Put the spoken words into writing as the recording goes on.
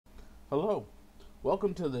Hello,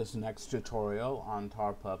 welcome to this next tutorial on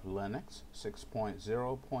Tahrpup Linux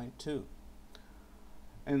 6.0.2.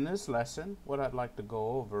 In this lesson, what I'd like to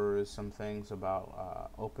go over is some things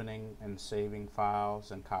about opening and saving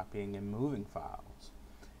files and copying and moving files,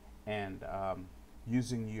 and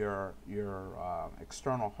using your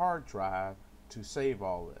external hard drive to save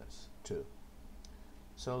all this too.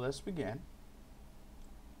 So let's begin.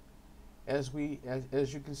 As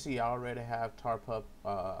you can see, I already have Tahrpup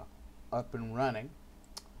up and running.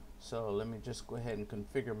 So let me just go ahead and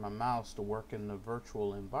configure my mouse to work in the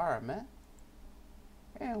virtual environment,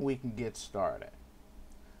 and we can get started.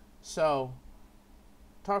 So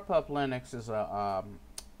Tahrpup Linux is a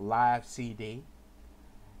live CD,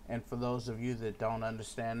 and for those of you that don't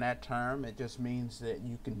understand that term, it just means that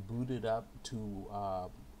you can boot it up to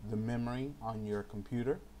the memory on your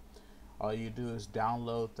computer. All you do is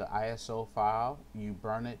download the ISO file, you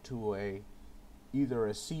burn it to either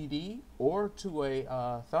a CD or to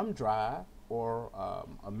a thumb drive or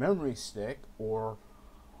a memory stick or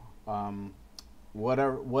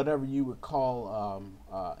whatever you would call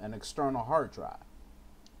an external hard drive,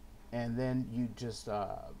 and then you just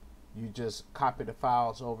copy the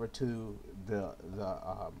files over to the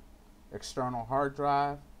external hard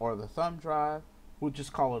drive or the thumb drive. We'll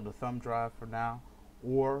just call it a thumb drive for now,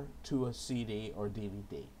 or to a CD or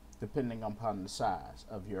DVD, depending upon the size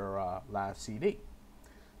of your live CD.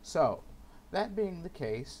 So, that being the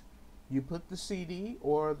case, you put the CD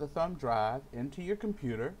or the thumb drive into your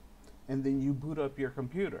computer, and then you boot up your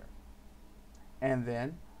computer. And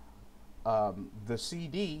then the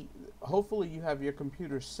CD, hopefully you have your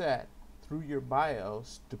computer set through your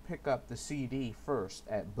BIOS to pick up the CD first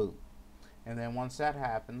at boot. And then once that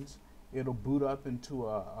happens, it'll boot up into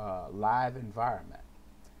a live environment.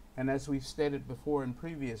 And as we've stated before in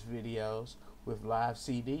previous videos, with live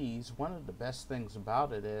CDs, one of the best things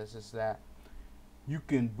about it is that you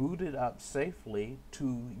can boot it up safely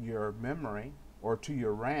to your memory or to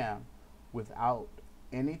your RAM without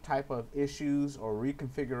any type of issues or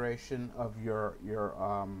reconfiguration of your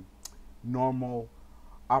normal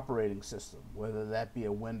operating system, whether that be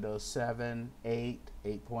a Windows 7, 8,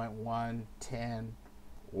 8.1, 10,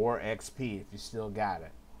 or XP if you still got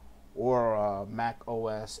it, or Mac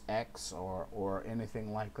OS X or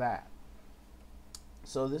anything like that.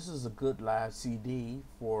 So this is a good live CD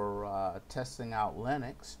for testing out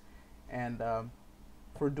Linux and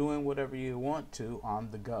for doing whatever you want to on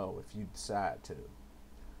the go if you decide to.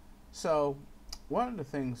 So one of the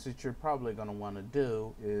things that you're probably going to want to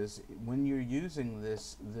do is, when you're using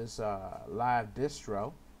this live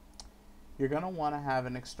distro, you're going to want to have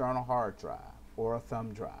an external hard drive or a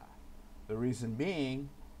thumb drive. The reason being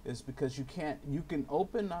is because you can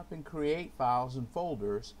open up and create files and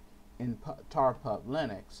folders in Tahrpup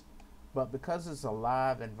Linux, but because it's a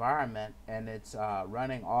live environment and it's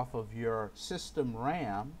running off of your system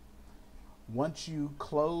RAM, once you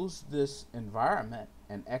close this environment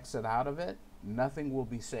and exit out of it, nothing will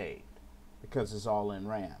be saved because it's all in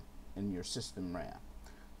RAM, in your system RAM.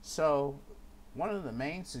 So one of the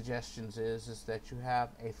main suggestions is that you have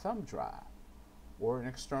a thumb drive or an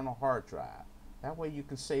external hard drive. That way you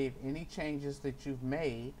can save any changes that you've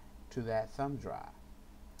made to that thumb drive.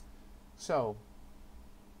 So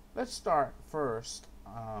let's start first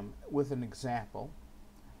with an example.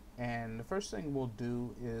 And the first thing we'll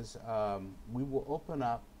do is we will open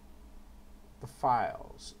up the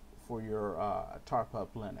files for your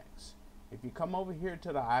Tahrpup Linux. If you come over here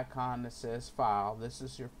to the icon that says File, this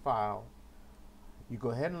is your file. You go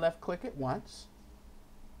ahead and left click it once.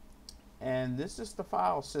 And this is the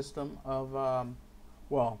file system of,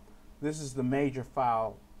 well, this is the major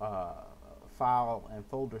file and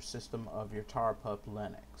folder system of your Tahrpup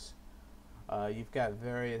Linux. You've got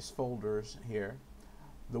various folders here.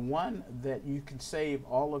 The one that you can save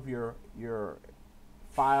all of your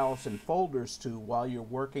files and folders to while you're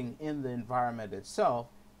working in the environment itself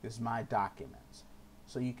is My Documents.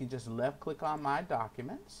 So you can just left click on My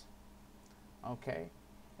Documents. Okay.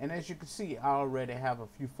 And as you can see, I already have a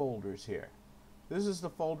few folders here. This is the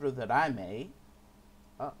folder that I made.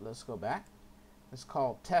 Let's go back. It's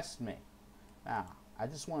called Test Me. Now, I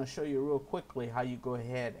just want to show you real quickly how you go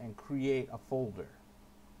ahead and create a folder.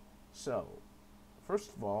 So,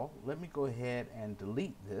 first of all, let me go ahead and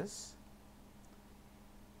delete this.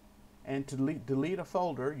 And to delete a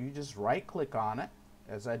folder, you just right click on it,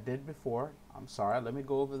 as I did before. I'm sorry, let me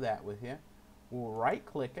go over that with you. We'll right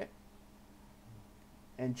click it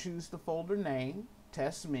and choose the folder name,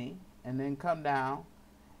 Test Me, and then come down.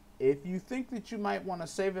 If you think that you might want to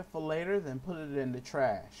save it for later, then put it in the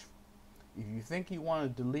trash. If you think you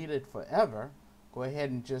want to delete it forever, go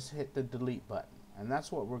ahead and just hit the delete button, And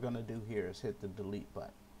that's what we're going to do here, is hit the delete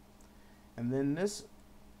button. And then this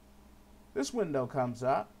window comes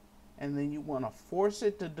up, and then you want to force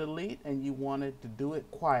it to delete, and you want it to do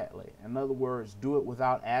it quietly. In other words, do it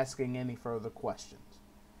without asking any further questions.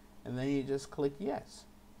 And then you just click yes.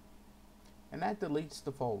 And that deletes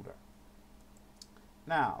the folder.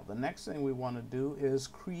 Now, the next thing we want to do is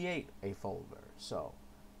create a folder. So,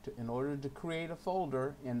 in order to create a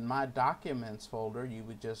folder, in my documents folder, you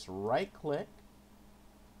would just right click.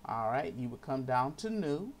 Alright, you would come down to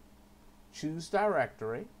new, choose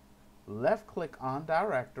directory, left click on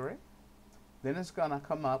directory. Then it's going to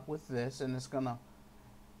come up with this, and it's going to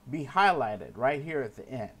be highlighted right here at the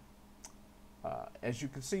end. As you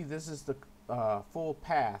can see, this is the full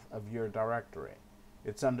path of your directory.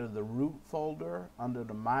 It's under the root folder, under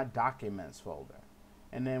the My Documents folder.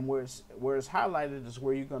 And then where it's highlighted is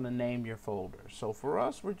where you're going to name your folder. So for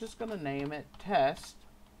us, we're just going to name it test_me.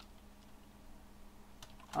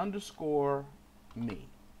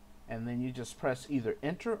 And then you just press either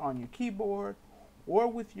enter on your keyboard, or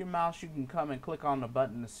with your mouse you can come and click on the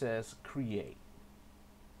button that says create.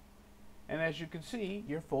 And as you can see,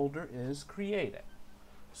 your folder is created.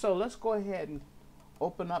 So let's go ahead and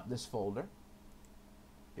open up this folder.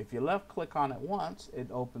 If you left click on it once, it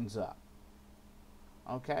opens up.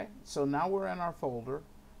 Okay, so now we're in our folder.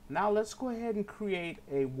 Now let's go ahead and create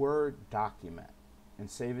a Word document and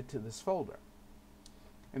save it to this folder.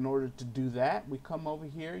 In order to do that, we come over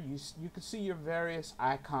here. You can see your various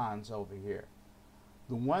icons over here.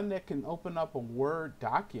 The one that can open up a Word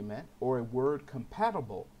document or a Word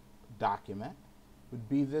compatible document would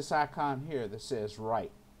be this icon here that says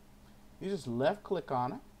write. You just left click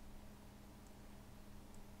on it,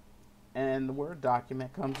 and the Word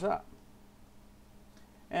document comes up.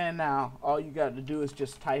 And now all you got to do is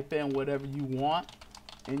just type in whatever you want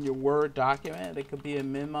in your Word document. It could be a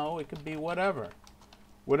memo, it could be whatever.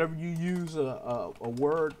 Whatever you use a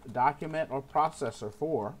Word document or processor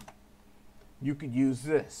for, you could use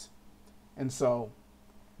this. And so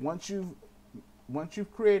once you've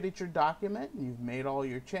created your document and you've made all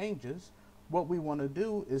your changes, what we want to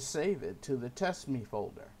do is save it to the Test Me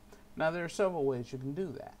folder. Now there are several ways you can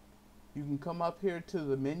do that. You can come up here to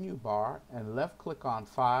the menu bar and left click on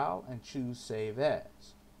File and choose Save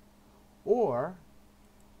As. Or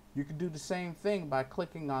you can do the same thing by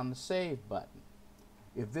clicking on the Save button.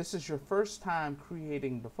 If this is your first time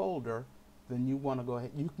creating the folder, then you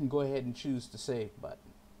can go ahead and choose the Save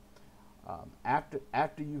button. After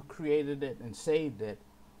you've created it and saved it,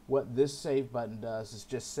 what this Save button does is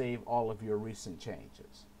just save all of your recent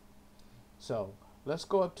changes. So let's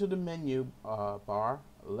go up to the menu bar,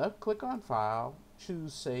 left click on File,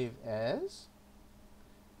 choose Save As,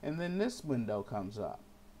 and then this window comes up.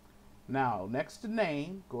 Now next to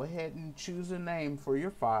name, go ahead and choose a name for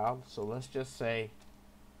your file. So let's just say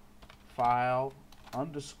file_test.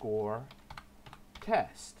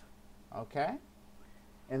 Okay?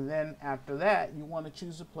 And then after that, you want to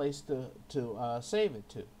choose a place to save it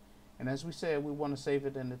to. And as we said, we want to save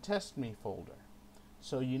it in the Test Me folder.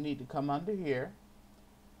 So you need to come under here,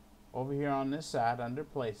 over here on this side under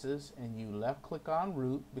Places, and you left click on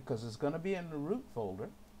Root because it's going to be in the root folder.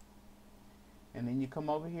 And then you come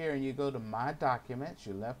over here and you go to My Documents.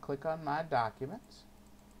 You left click on My Documents.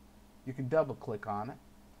 You can double click on it.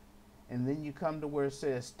 And then you come to where it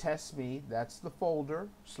says Test Me. That's the folder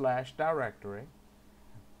 / directory.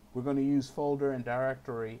 We're going to use folder and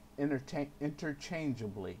directory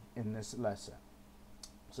interchangeably in this lesson.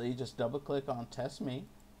 So you just double click on Test Me.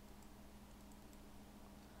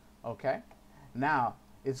 Okay. Now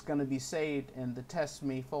it's going to be saved in the Test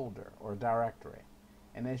Me folder or directory.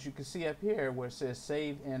 And as you can see up here where it says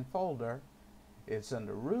Save in Folder, it's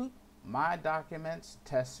under Root, My Documents,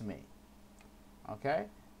 Test Me. Okay.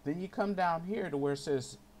 Then you come down here to where it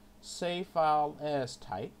says Save File As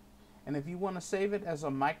Type. And if you want to save it as a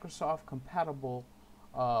Microsoft compatible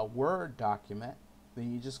Word document,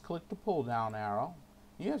 then you just click the pull down arrow.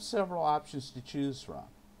 You have several options to choose from.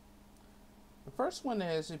 The first one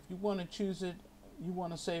is if you want to choose it, you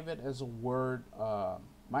want to save it as a Word,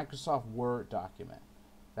 Microsoft Word document.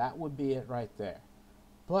 That would be it right there.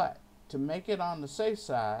 But to make it on the safe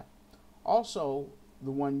side, also the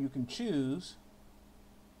one you can choose,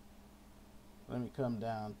 let me come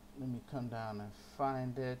down and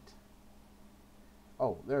find it.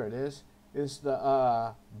 Oh, there it is. It's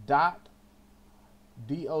the .docx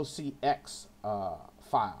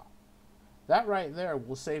file. That right there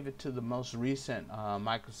will save it to the most recent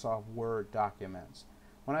Microsoft Word documents.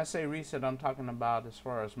 When I say recent, I'm talking about as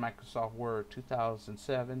far as Microsoft Word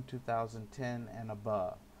 2007, 2010, and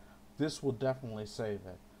above. This will definitely save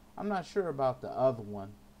it. I'm not sure about the other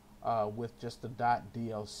one, with just a .doc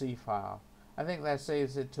file. I think that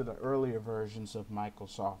saves it to the earlier versions of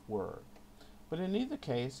Microsoft Word. But in either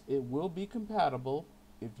case, it will be compatible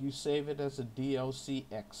if you save it as a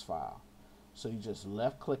docx file. So you just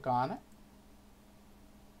left click on it,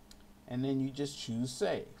 and then you just choose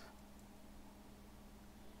save.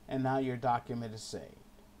 And now your document is saved.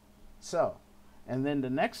 So, and then the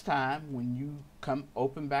next time when you come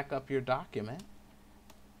open back up your document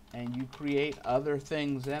and you create other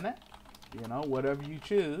things in it, you know, whatever you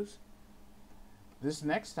choose, this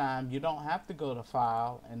next time you don't have to go to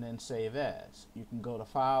File and then Save As. You can go to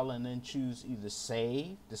File and then choose either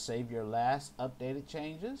Save to save your last updated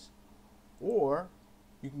changes, or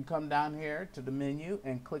you can come down here to the menu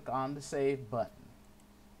and click on the Save button.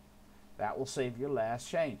 That will save your last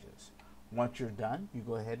changes. Once you're done, you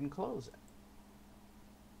go ahead and close it.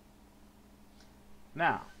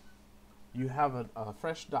 Now, you have a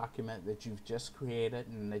fresh document that you've just created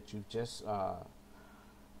and that you've just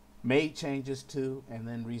made changes to and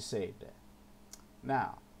then resaved it.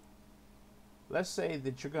 Now, let's say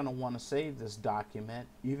that you're going to want to save this document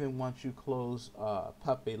even once you close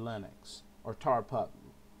Puppy Linux or Tahrpup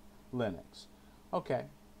Linux. Okay,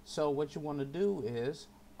 so what you want to do is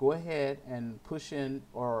go ahead and push in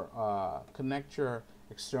or connect your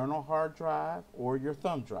external hard drive or your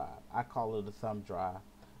thumb drive. I call it a thumb drive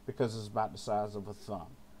because it's about the size of a thumb.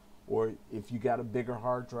 Or if you got a bigger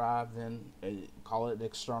hard drive, then call it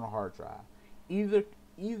external hard drive.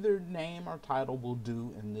 Either name or title will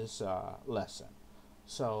do in this lesson.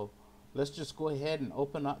 So let's just go ahead and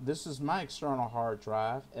open up. This is my external hard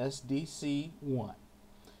drive, SDC1,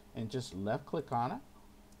 and just left click on it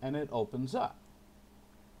and it opens up.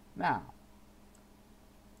 Now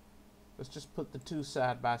let's just put the two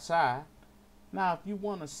side by side. Now if you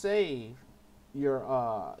want to save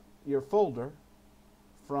your folder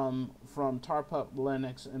from Tahrpup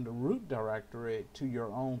Linux in the root directory to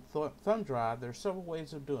your own thumb drive, there's several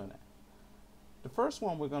ways of doing it. The first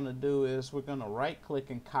one we're going to do is we're going to right click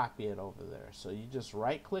and copy it over there. So you just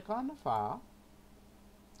right click on the file,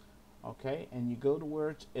 okay, and you go to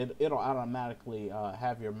where it'll automatically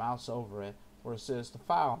have your mouse over it where it says the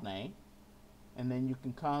file name, and then you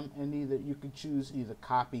can come and you can choose either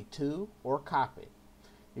copy to or copy.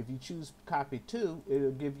 If you choose copy to,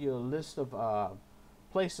 it'll give you a list of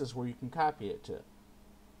places where you can copy it to.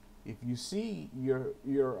 If you see your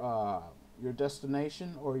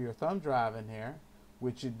destination or your thumb drive in here,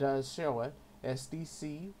 which it does show it,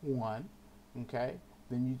 SDC1, okay,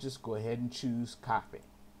 then you just go ahead and choose copy.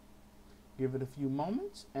 Give it a few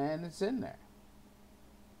moments and it's in there.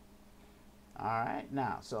 Alright,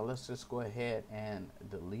 now so let's just go ahead and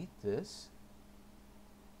delete this.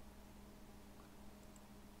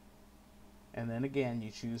 And then again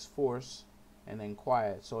you choose force and then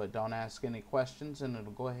quiet so it don't ask any questions, and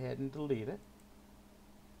it'll go ahead and delete it.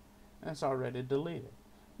 And it's already deleted.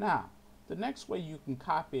 Now the next way you can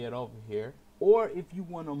copy it over here, or if you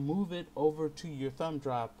want to move it over to your thumb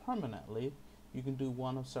drive permanently, you can do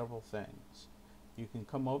one of several things. You can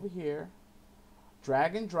come over here,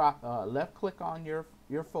 drag and drop, left click on your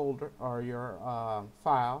folder or your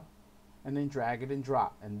file, and then drag it and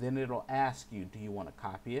drop, and then it'll ask you, do you want to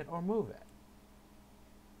copy it or move it?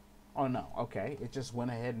 Oh no, okay, it just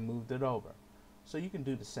went ahead and moved it over. So you can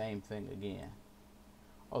do the same thing again.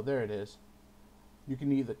 Oh, there it is. You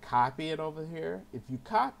can either copy it over here. If you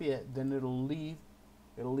copy it, then it'll leave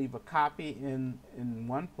a copy in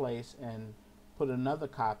one place and put another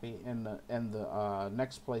copy in the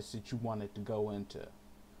next place that you want it to go into.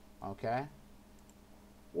 Okay?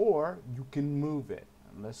 Or you can move it.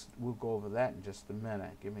 And we'll go over that in just a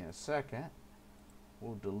minute. Give me a second.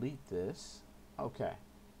 We'll delete this. Okay.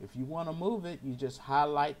 If you want to move it, you just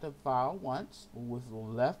highlight the file once with the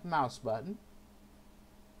left mouse button,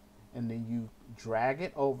 and then you drag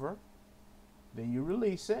it over, then you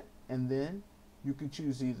release it, and then you can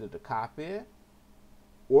choose either to copy it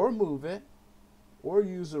or move it or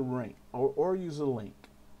use a link or use a link.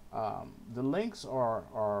 The links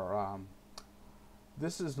are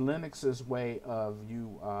this is Linux's way of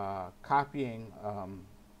you copying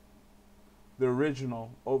the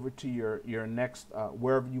original over to your next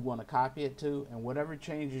wherever you want to copy it to, and whatever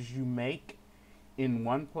changes you make in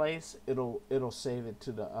one place, it'll save it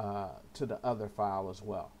to the other file as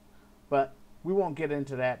well. But we won't get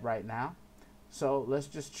into that right now. So let's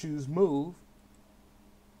just choose move,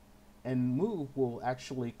 and move will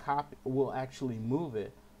actually move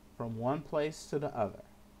it from one place to the other.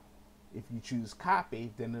 If you choose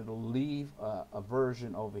copy, then it'll leave a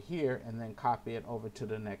version over here and then copy it over to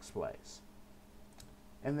the next place.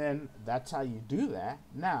 And then that's how you do that.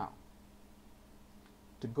 Now,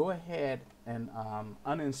 to go ahead and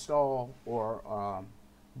uninstall or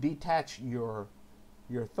detach your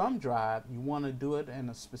thumb drive, you want to do it in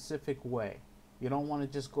a specific way. You don't want to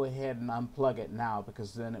just go ahead and unplug it now,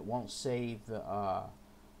 because then it won't save the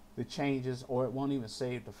changes, or it won't even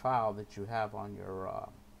save the file that you have on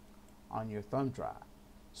your thumb drive.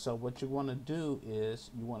 So what you want to do is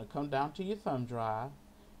you want to come down to your thumb drive,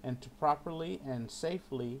 and to properly and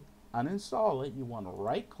safely uninstall it, you want to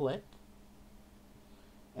right click,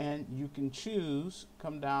 and you can choose,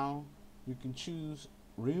 come down, you can choose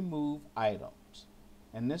remove items,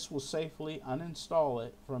 and this will safely uninstall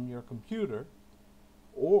it from your computer.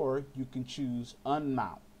 Or you can choose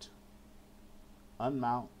unmount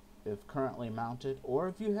if currently mounted, or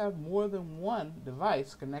if you have more than one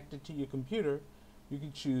device connected to your computer, you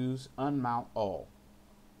can choose unmount all.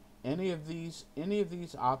 Any of these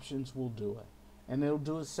options will do it, and it'll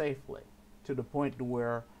do it safely to the point to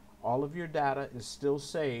where all of your data is still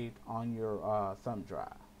saved on your thumb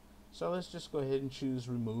drive. So let's just go ahead and choose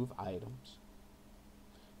remove items,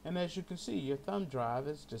 and as you can see, your thumb drive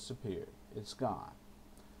has disappeared. It's gone.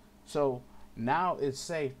 So now it's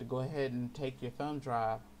safe to go ahead and take your thumb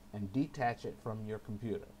drive and detach it from your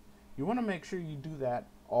computer. You want to make sure you do that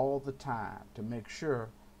all the time to make sure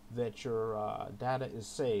that your data is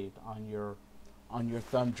saved on your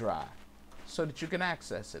thumb drive so that you can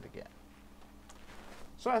access it again.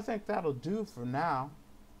 So I think that'll do for now.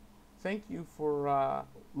 Thank you for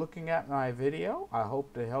looking at my video. I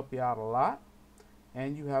hope to help you out a lot,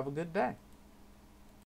 and you have a good day.